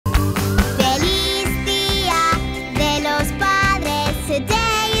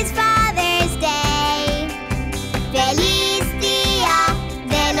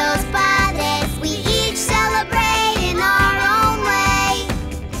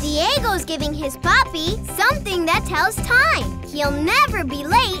Tico's giving his puppy something that tells time. He'll never be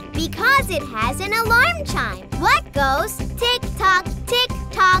late because it has an alarm chime. What goes tick-tock,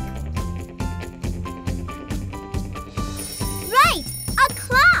 tick-tock? Right, a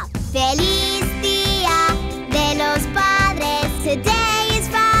clock. Feliz Día de los Padres. Today is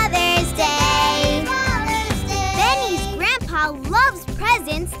Father's Day. Father's Day. Benny's grandpa loves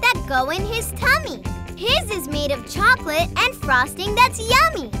presents that go in his tummy. His is made of chocolate and frosting that's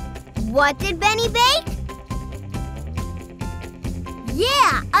yummy. What did Benny bake?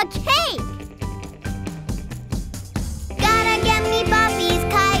 Yeah, a cake! Gotta get me Poppy's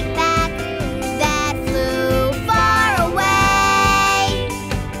kite back that flew far away.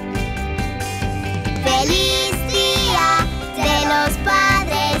 Feliz Día de los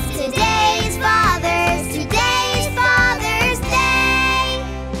Padres. Today's Father's Day.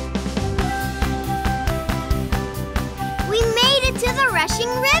 We made it to the rushing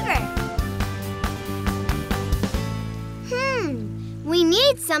river. We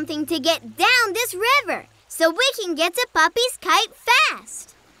need something to get down this river so we can get to Puppy's kite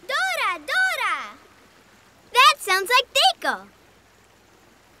fast. Dora, Dora! That sounds like Tico.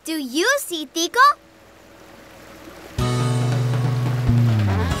 Do you see Tico?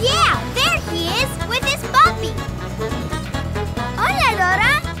 Yeah, there he is with his puppy. Hola,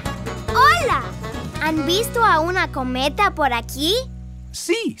 Dora. Hola. ¿Han visto a una cometa por aquí?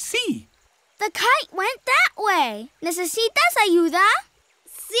 Sí, sí. The kite went that way. ¿Necesitas ayuda?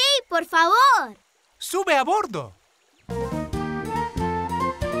 Sí, por favor. Sube a bordo.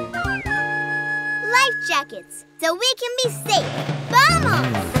 Life jackets, so we can be safe. Vamos!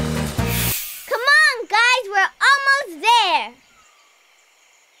 Come on, guys, we're almost there.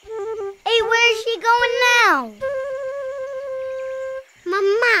 Hey, where is she going now?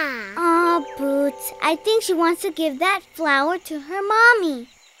 Mama. Oh, Boots, I think she wants to give that flower to her mommy.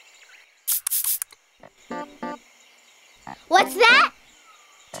 What's that?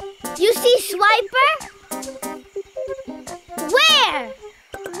 You see Swiper? Where?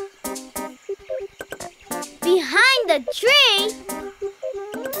 Behind the tree?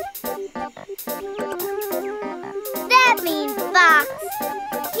 That means Fox.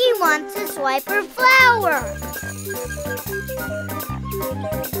 He wants to swipe her flower.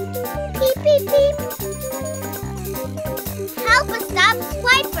 Peep, peep, peep. Help us stop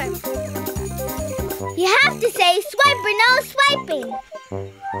Swiper. You have to say, Swiper, no swiping.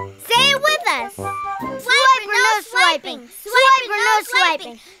 Say it with us. Swiper, no swiping. Swiper, no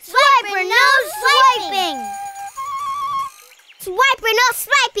swiping. Swiper, no swiping. Swiper, no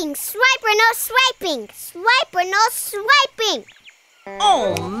swiping. Swiper, no swiping. Swiper, no swiping.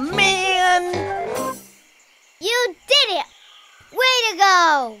 Oh, man! You did it. Way to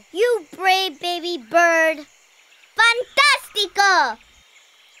go. You brave baby bird. Fantastico.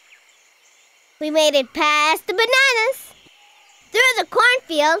 We made it past the bananas, through the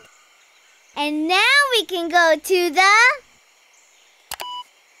cornfield, and now we can go to the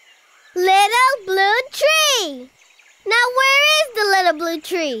little blue tree. Now where is the little blue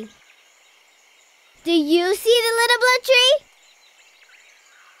tree? Do you see the little blue tree?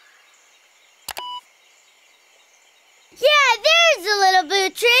 Yeah, there's the little blue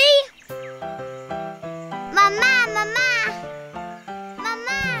tree. Mama, mama.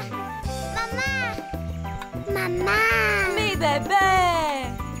 Mamá. Mi bebé.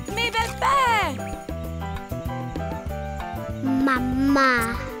 Mi bebé. Mamá.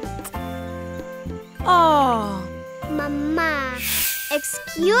 Oh. Mamá.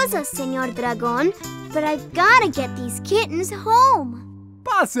 Excuse us, Señor Dragón, but I've got to get these kittens home.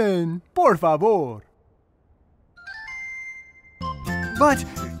 Pasen, por favor. But...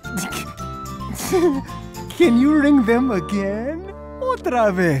 can you ring them again?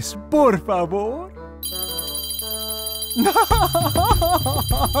 Otra vez, por favor.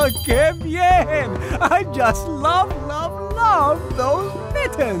 ¡Qué bien! I just love those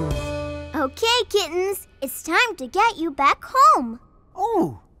mittens. Okay, kittens, it's time to get you back home.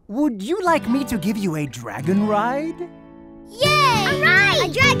 Oh, would you like me to give you a dragon ride? Yay! A ride! A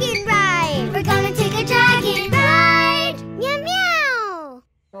dragon ride! We're gonna take a dragon ride! Meow meow!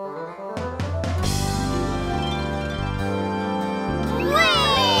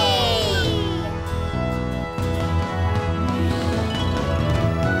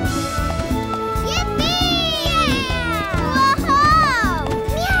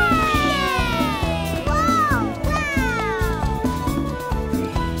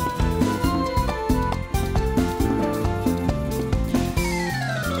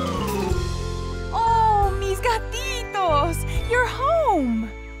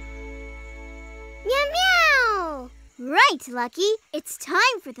 right, Lucky. It's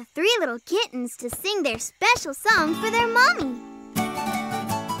time for the 3 little kittens to sing their special song for their mommy.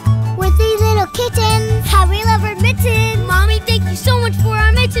 We're 3 little kittens. How we love our mittens. Mommy, thank you so much for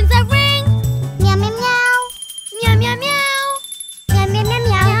our mittens that ring. Meow, meow, meow. Meow, meow, meow. Meow, meow, meow,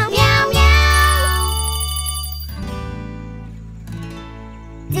 meow. Meow, meow.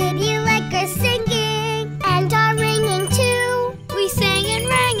 Did you like our singing and our ringing too? We sang and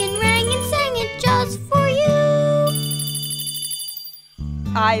rang and sang it just for you.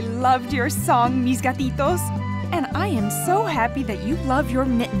 I loved your song, mis gatitos. And I am so happy that you love your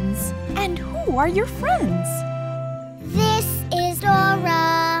mittens. And who are your friends? This is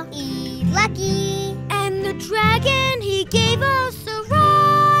Dora, Lucky, And the dragon, he gave us a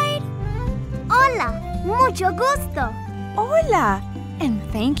ride. Hola, mucho gusto. Hola! And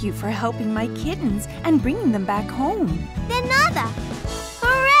thank you for helping my kittens and bringing them back home. De nada.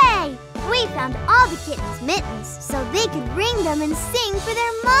 Hooray! We found all the kittens' mittens so they could ring them and sing for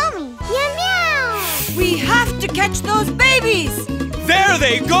their mommy. Meow, meow! We have to catch those babies! There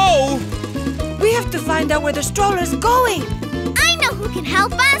they go! We have to find out where the stroller's going. I know who can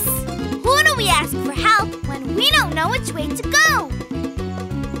help us. Who do we ask for help when we don't know which way to go?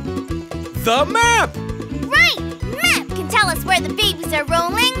 The map! Right! Map can tell us where the babies are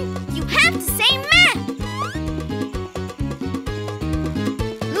rolling. You have to say map.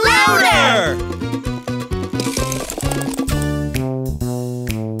 Louder!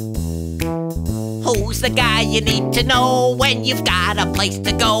 Who's the guy you need to know when you've got a place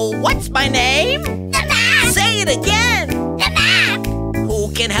to go? What's my name? The map! Say it again! The map!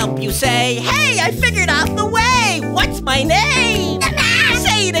 Who can help you say, hey, I figured out the way? What's my name? The map!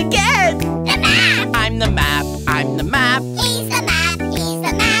 Say it again! The map! I'm the map, I'm the map, He's the map, he's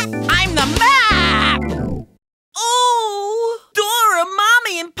the map. I'm the map! Oh, Dora,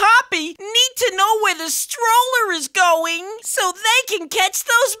 Mommy, and Poppy need to know where the stroller is going so they can catch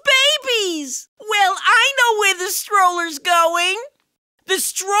those babies. Well, I know where the stroller's going. The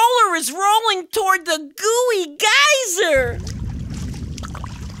stroller is rolling toward the gooey geyser.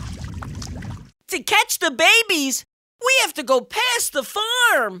 To catch the babies, we have to go past the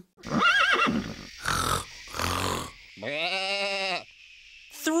farm.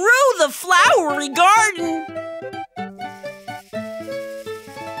 Through the flowery garden.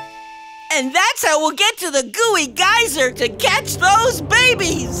 And that's how we'll get to the gooey geyser to catch those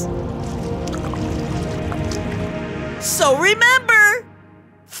babies. So remember,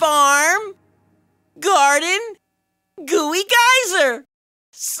 farm, garden, gooey geyser.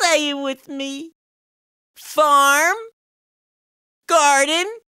 Say it with me. Farm, garden,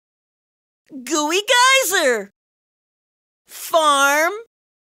 gooey geyser. Farm,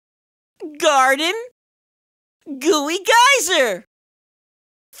 garden, gooey geyser.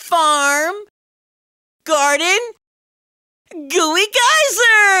 Farm, garden, gooey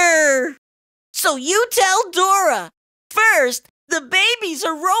geyser. So you tell Dora. First, the babies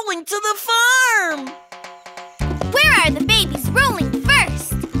are rolling to the farm. Where are the babies rolling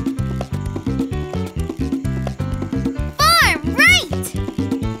first? Farm, right!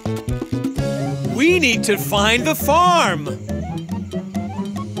 We need to find the farm.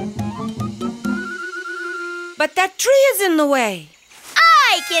 But that tree is in the way.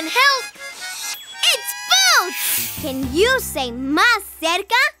 I can help. It's Boots! Can you say más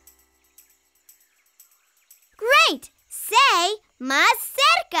cerca? Great! Say más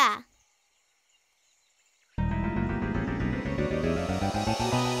cerca.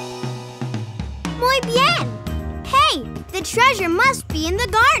 Muy bien! Hey, the treasure must be in the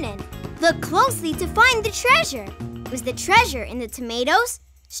garden. Look closely to find the treasure. Was the treasure in the tomatoes,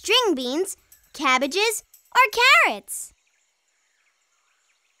 string beans, cabbages, or carrots?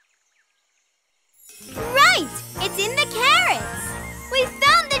 Right! It's in the carrots! We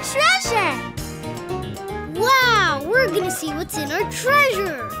found the treasure! Wow! We're gonna see what's in our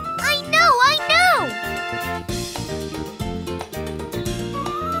treasure! I know!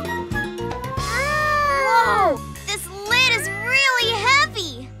 Whoa! This lid is really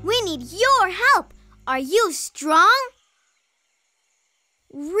heavy! We need your help! Are you strong?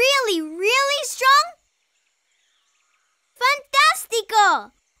 Really, really strong?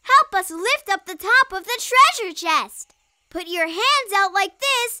 Fantastico! Help us lift up the top of the treasure chest. Put your hands out like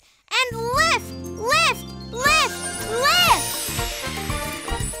this and lift, lift, lift, lift.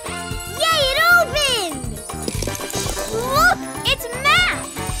 Yay, it opened! Look, it's math!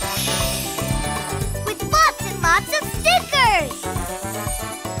 With lots and lots of stickers.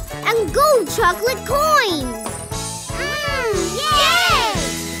 And gold chocolate coins. Yay!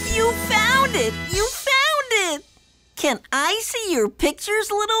 You found it! You found it! Can I see your pictures,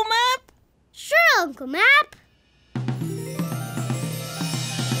 little map? Sure, Uncle Map.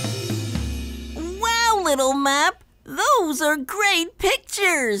 little Map. Those are great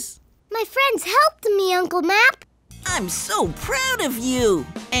pictures. My friends helped me, Uncle Map. I'm so proud of you.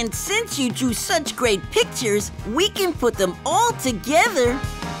 And since you drew such great pictures, we can put them all together.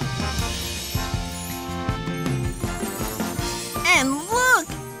 And look,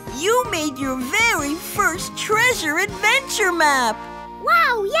 you made your very first treasure adventure map.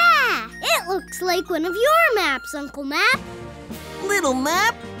 Wow, yeah! It looks like one of your maps, Uncle Map. Little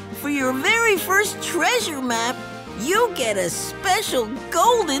Map, for your very first treasure map, you get a special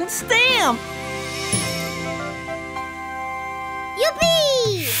golden stamp.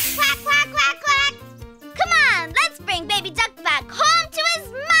 Yippee! Quack, quack, quack, quack! Come on, let's bring Baby Duck back home to his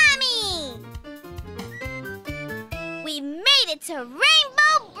mommy! We made it to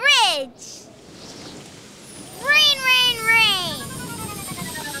Rainbow Bridge! Rain, rain, rain!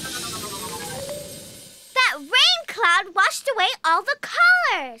 That rain cloud washed away all the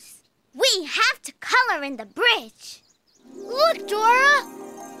colors. We have to color in the bridge. Look, Dora!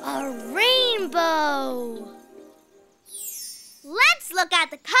 A rainbow! Let's look at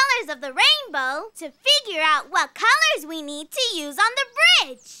the colors of the rainbow to figure out what colors we need to use on the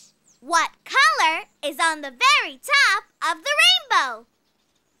bridge. What color is on the very top of the rainbow?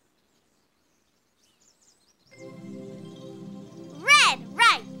 Red,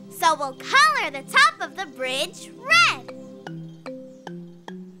 right. So we'll color the top of the bridge red.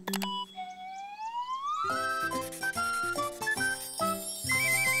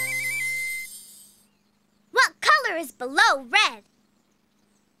 What color is below red?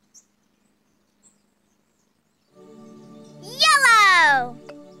 Yellow!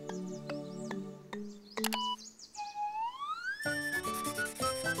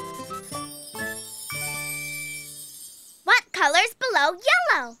 What color is below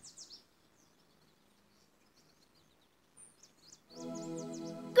yellow?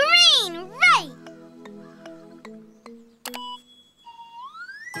 Green, right!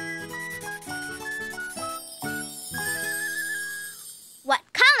 What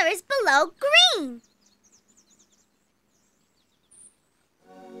color is below green?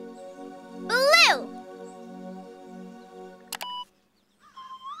 Blue.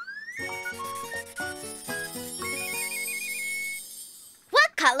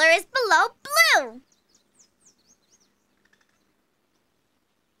 What color is below blue?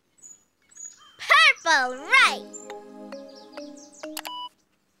 Purple, right.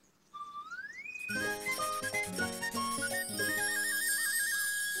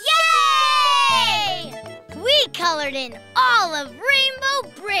 Yay! We colored in all of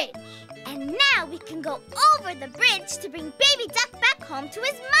Rainbow Bridge. And now we can go over the bridge to bring Baby Duck back home to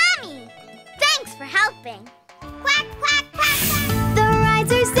his mommy. Thanks for helping. Quack, quack, quack, quack. The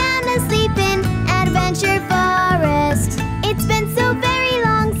rides are sound asleep in Adventure Forest. It's been so very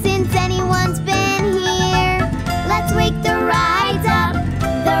long since anyone's been here. Let's wake the rides up.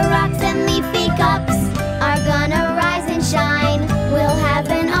 The rocks and leafy cups are gonna rise and shine. We'll have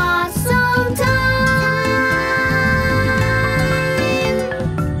an awesome time.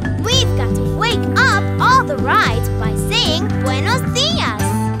 We've got to wake up all the rides by saying Buenos Dias.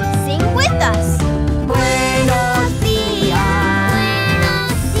 Sing with us. Buenos Dias.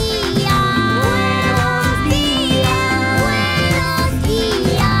 Buenos Dias. Buenos Dias. Buenos Dias.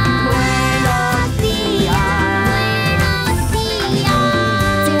 Buenos Dias. Buenos Dias.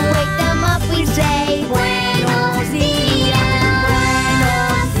 To wake them up we say Buenos Dias.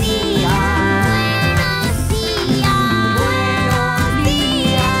 Buenos Dias. Buenos Dias. Buenos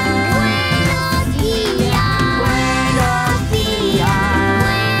Dias. Buenos Dias. Buenos Dias.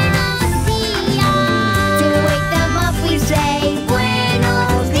 Buenos Dias. To wake them up we say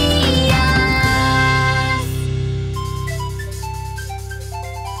Buenos Dias.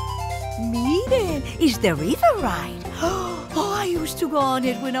 Miren, it's the river ride. Oh, I used to go on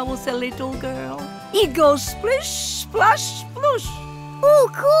it when I was a little girl. It goes splish, splash, splush. Oh,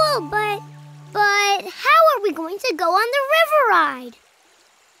 cool, but how are we going to go on the river ride?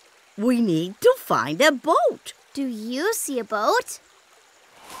 We need to find a boat. Do you see a boat?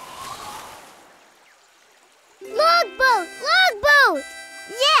 Logboat! Logboat!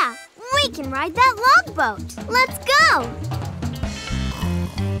 Yeah, we can ride that logboat. Let's go!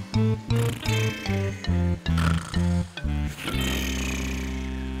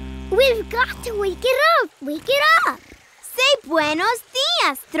 We've got to wake it up. Wake it up. Say Buenos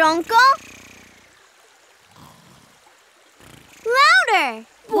Dias, tronco. Louder.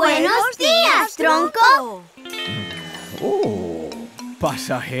 Buenos Dias, tronco. Oh,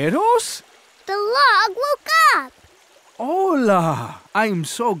 pasajeros? The log woke up. Hola! I'm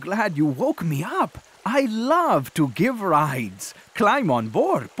so glad you woke me up. I love to give rides. Climb on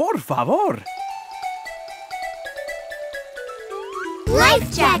board, por favor.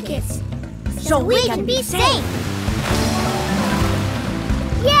 life jackets, so we can be safe.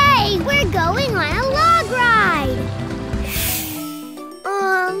 Yay! We're going on a log ride.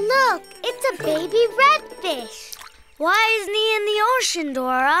 Oh, look! It's a baby redfish. Why isn't he in the ocean,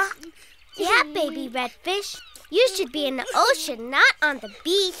 Dora? Yeah, baby redfish. You should be in the ocean, not on the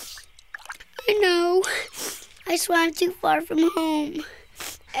beach. I know. I swam too far from home.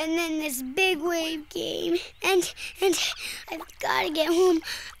 And then this big wave came. And I've got to get home.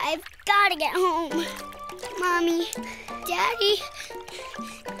 I've got to get home. Mommy, Daddy,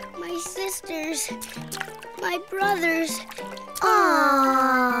 my sisters, my brothers.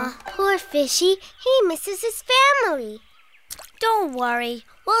 Aww, poor fishy. He misses his family. Don't worry.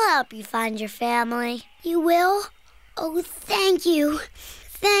 We'll help you find your family. You will? Oh, thank you.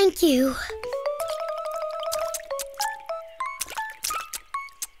 Thank you.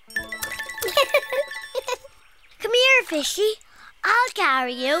 Come here, fishy. I'll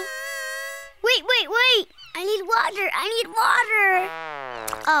carry you. Wait. I need water.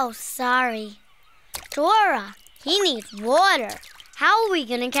 Oh, sorry. Dora, he needs water. How are we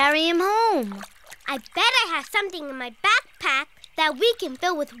going to carry him home? I bet I have something in my backpack that we can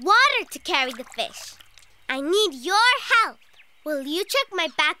fill with water to carry the fish. I need your help. Will you check my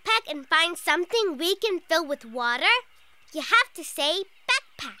backpack and find something we can fill with water? You have to say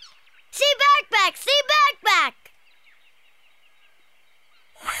backpack. Say backpack! Say backpack!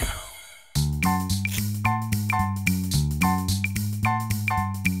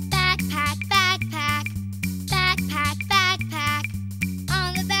 Backpack, backpack, backpack, backpack.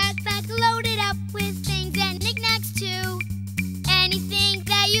 On the backpack, loaded up with things and knickknacks too. Anything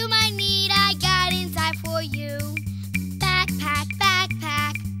that you might need, I got inside for you. Backpack,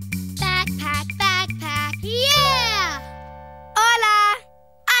 backpack, backpack, backpack. Yeah! Hola!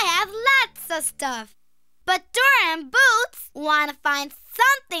 I have lots of stuff. But Dora and Boots want to find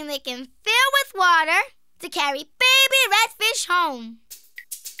something they can fill with water to carry baby redfish home.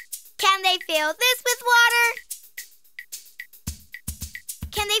 Can they fill this with water?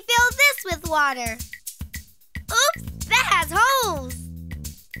 Can they fill this with water? Oops, that has holes.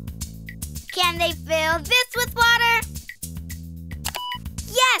 Can they fill this with water?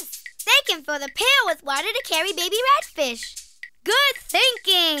 Yes, they can fill the pail with water to carry baby redfish. Good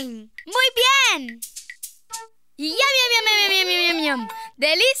thinking. Muy bien. Yum, yum, yum, yum, yum, yum, yum, yum.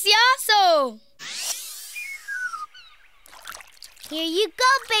 Delicioso. Here you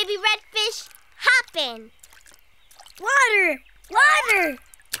go, baby redfish. Hop in. Water.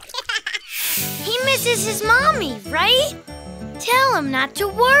 He misses his mommy, right? Tell him not to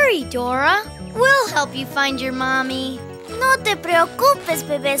worry, Dora. We'll help you find your mommy. No te preocupes,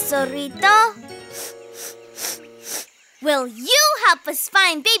 bebé zorrito. Will you help us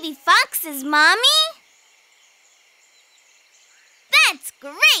find baby fox's mommy? That's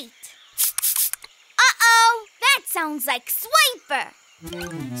great! Uh-oh, that sounds like Swiper.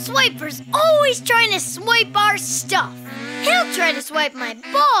 Swiper's always trying to swipe our stuff. He'll try to swipe my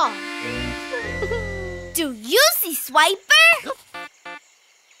ball. Do you see Swiper?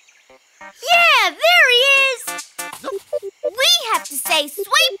 Yeah, there he is! We have to say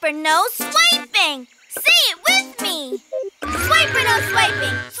Swiper no swiping. Say it with me. Swiper no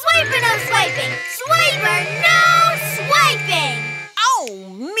swiping. Swiper no swiping. Swiper no swiping. Oh,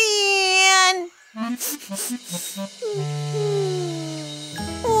 man!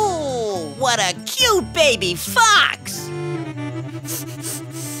 Oh, what a cute baby fox!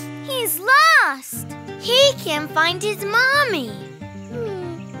 He's lost. He can't find his mommy.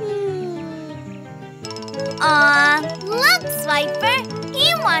 Aw, look, Swiper.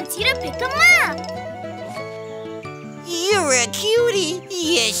 He wants you to pick him up. You're a cutie.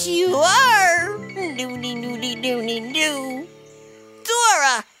 Yes, you are. Doody-doody-doody-doo.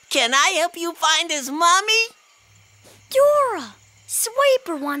 Dora, can I help you find his mommy? Dora,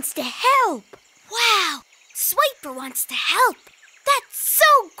 Swiper wants to help. Wow, Swiper wants to help. That's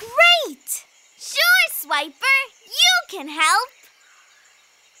so great. Sure, Swiper, you can help.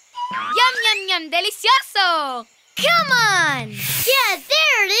 Yum, yum, yum, delicioso. Come on. Yeah,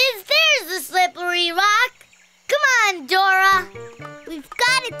 there it is. There's the slippery rock. Come on, Dora. We've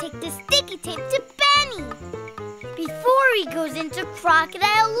got to take the sticky tape to Benny before he goes into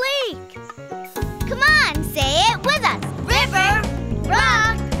Crocodile Lake. Come on, say it with us. River,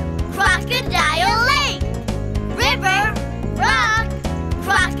 rock, Crocodile Lake. River, rock,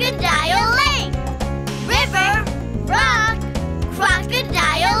 Crocodile Lake. River, rock,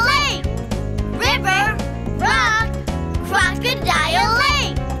 Crocodile Lake. River, rock, Crocodile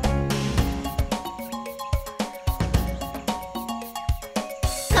Lake.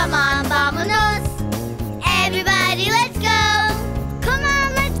 Come on, vámonos. Everybody, let's go.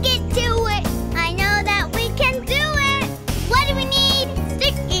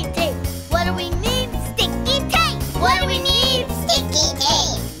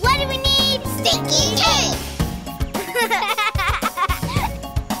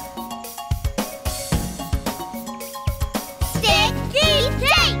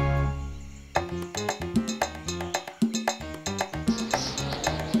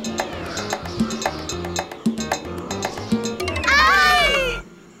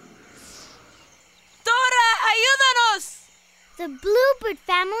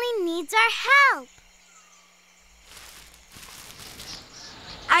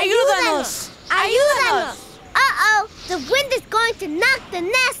 Ayúdanos! Ayúdanos! Uh-oh, the wind is going to knock the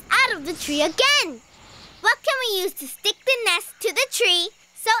nest out of the tree again. What can we use to stick the nest to the tree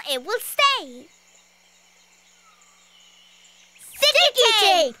so it will stay? Sticky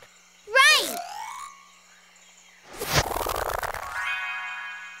tape! Right!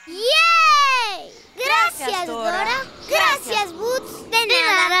 Yay! Gracias, Dora. Gracias, Boots. De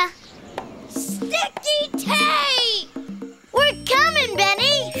nada. Sticky tape! We're coming,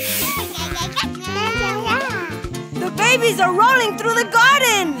 Benny! The babies are rolling through the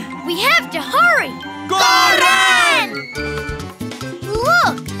garden! We have to hurry! Garden!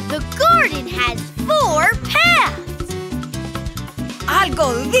 Look! The garden has 4 paths! I'll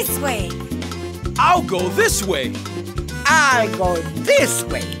go this way. I'll go this way. I'll go this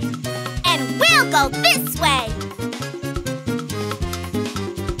way. And we'll go this way!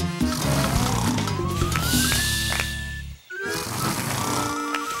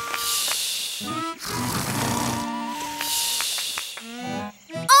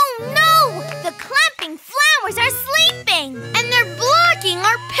 Oh no! The clapping flowers are sleeping! And they're blocking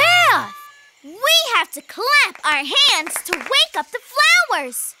our path! We have to clap our hands to wake up the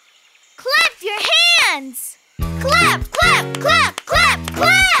flowers! Clap your hands! Clap, clap, clap, clap,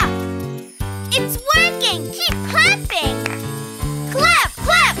 clap! It's working! Keep clapping! Clap,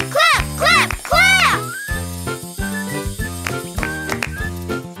 clap, clap, clap, clap!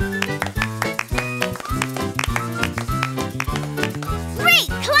 Great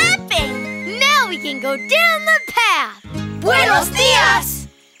clapping! Now we can go down the path! Buenos dias!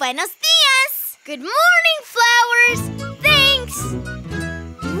 Buenos dias! Good morning, flowers! Thanks!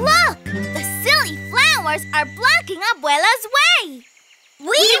 Look! The silly flowers are blocking Abuela's way!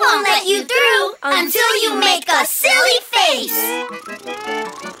 We won't let you through until you make a silly face!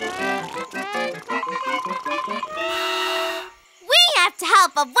 We have to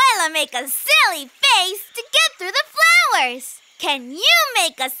help Abuela make a silly face to get through the flowers! Can you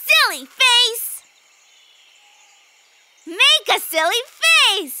make a silly face? Make a silly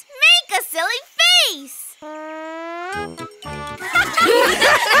face! Make a silly face!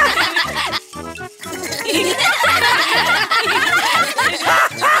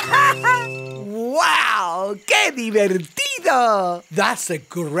 ¡Wow! ¡Qué divertido! That's a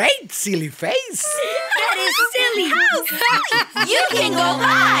great silly face. That is silly! How silly! You can go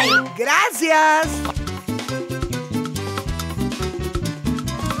by! Gracias.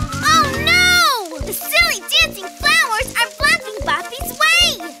 Oh no! The silly dancing flowers are blocking Boppy's way!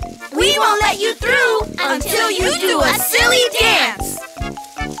 We won't let you through until you do a silly dance!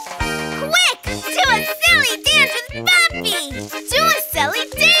 Quick! Do a silly dance with Boppy! Do a silly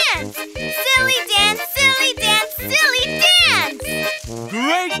dance! Silly dance, silly dance, silly dance!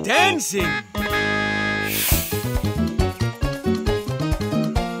 Great dancing!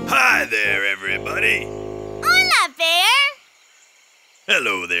 Hi there, everybody. Hola, Bear!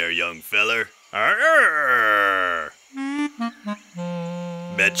 Hello there, young feller. Arr!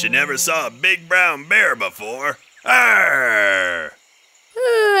 Bet you never saw a big brown bear before. Arr!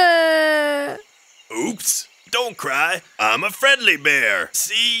 Oops, don't cry. I'm a friendly bear.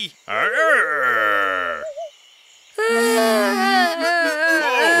 See? Arr!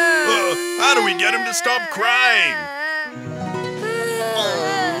 How do we get him to stop crying?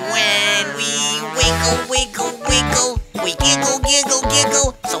 When we wiggle, wiggle, wiggle, we giggle, giggle,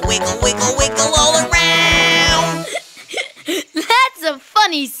 giggle, so wiggle, wiggle, wiggle all around. That's a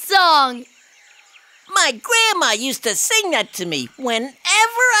funny song! My grandma used to sing that to me whenever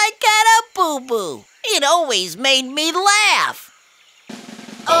I got a boo-boo. It always made me laugh.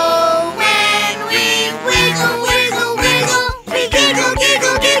 Oh, when we wiggle, wiggle, wiggle, we giggle,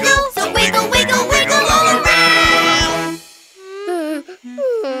 giggle, giggle, so wiggle, wiggle, wiggle all around!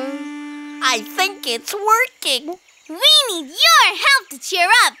 I think it's working. We need your help to cheer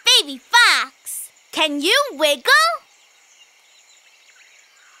up Baby Fox. Can you wiggle?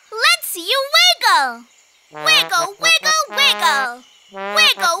 Let's see you wiggle. Wiggle, wiggle, wiggle.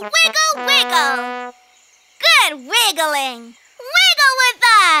 Wiggle, wiggle, wiggle. Good wiggling. Wiggle with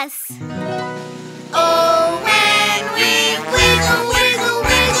us. Oh, when we wiggle, wiggle,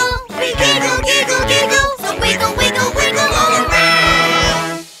 wiggle, we giggle, giggle, giggle, so wiggle, wiggle, wiggle all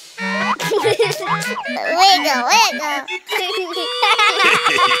around. Wiggle, wiggle.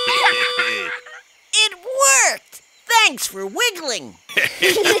 It worked. Thanks for wiggling.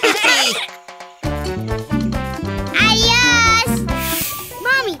 Adios!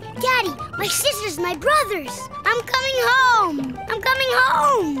 Mommy, Daddy, my sisters, my brothers. I'm coming home. I'm coming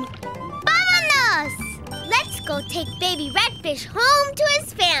home. Vámonos! Let's go take baby Redfish home to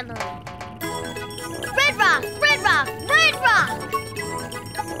his family. Red Rock, Red Rock, Red Rock!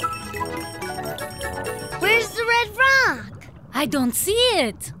 I don't see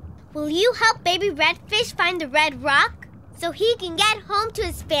it. Will you help baby redfish find the red rock so he can get home to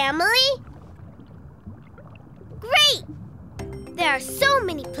his family? Great! There are so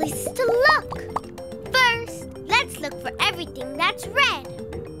many places to look. First, let's look for everything that's red.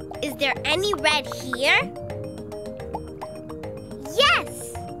 Is there any red here?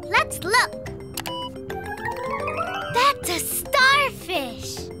 Yes! Let's look. That's a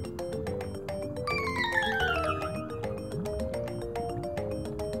starfish.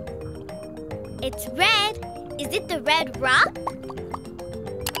 It's red. Is it the red rock?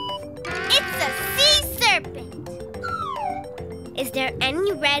 It's a sea serpent. Is there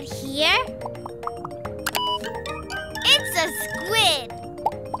any red here? It's a squid.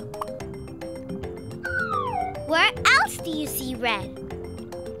 Where else do you see red?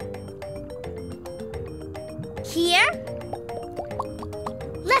 Here?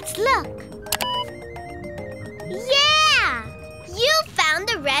 Let's look. Yeah! You found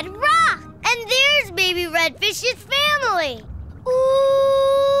the red rock. And there's baby redfish's family.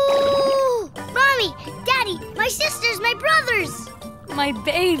 Ooh! Mommy, Daddy, my sisters, my brothers. My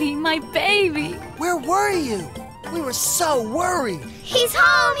baby, my baby. Where were you? We were so worried. He's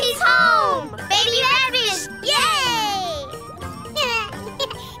home, he's home. Baby redfish, yay!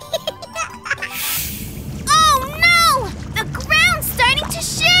 Oh no! The ground's starting to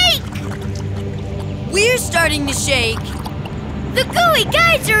shake. We're starting to shake. The gooey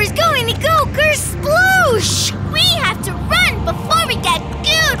geyser is going to go kersploosh! We have to run before we get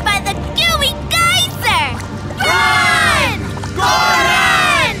gooed by the gooey geyser! Run! Go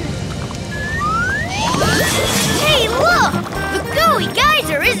run! Hey, look! The gooey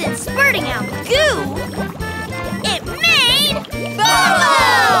geyser isn't spurting out goo. It made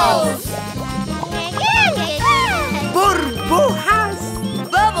bubbles! Burbujas!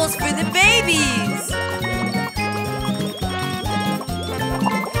 Bubbles for the babies!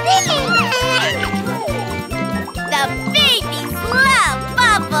 The babies love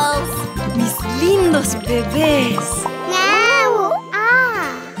bubbles! Mis lindos bebés.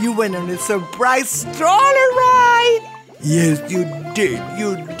 You went on a surprise stroller ride! Yes, you did,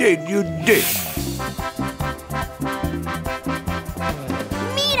 you did, you did.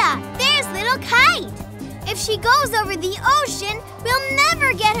 Mira, there's little Kite. If she goes over the ocean, we'll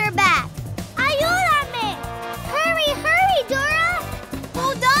never get her back. Ayúdame! Hurry, hurry, Dora!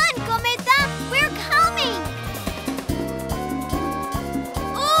 Hold on, Cometa, we're coming!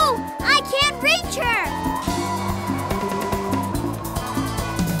 Oh, I can't reach her!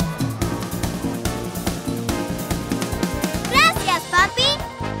 Gracias, papi!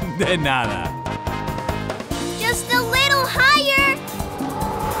 De nada. Just a little higher!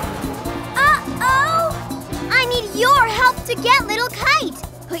 Uh-oh! I need your help to get little Kite!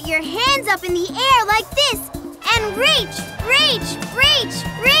 Put your hands up in the air like this and reach, reach, reach,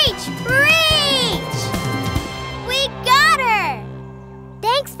 reach, reach! We got her!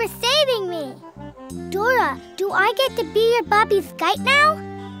 Thanks for saving me. Dora, do I get to be your Bobby's kite now?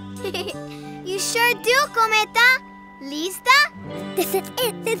 You sure do, Cometa. ¿Lista? This is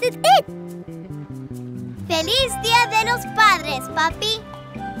it, this is it! ¡Feliz Día de los Padres, papi!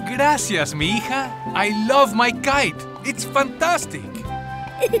 Gracias, mi hija. I love my kite. It's fantastic.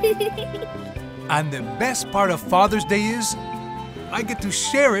 And the best part of Father's Day is I get to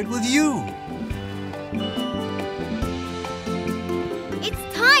share it with you. It's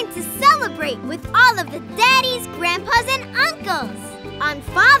time to celebrate with all of the daddies, grandpas, and uncles. On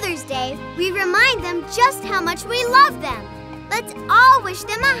Father's Day, we remind them just how much we love them. Let's all wish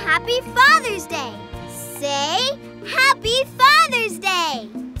them a happy Father's Day. Say, Happy Father's Day!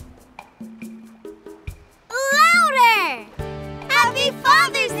 Louder! Happy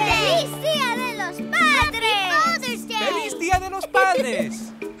Father's Day! ¡Feliz Día de los Padres! Happy Father's Day! ¡Feliz Día de los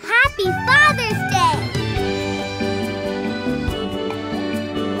Padres! Happy Father's Day!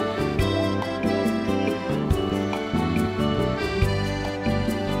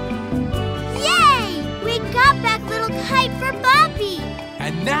 Yay! We got back little Kite for Bobby!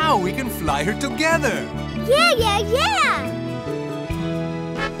 And now we can fly her together. Yeah, yeah, yeah!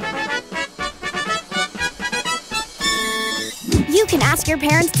 You can ask your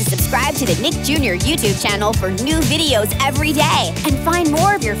parents to subscribe to the Nick Jr. YouTube channel for new videos every day. And find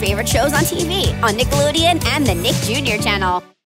more of your favorite shows on TV on Nickelodeon and the Nick Jr. channel.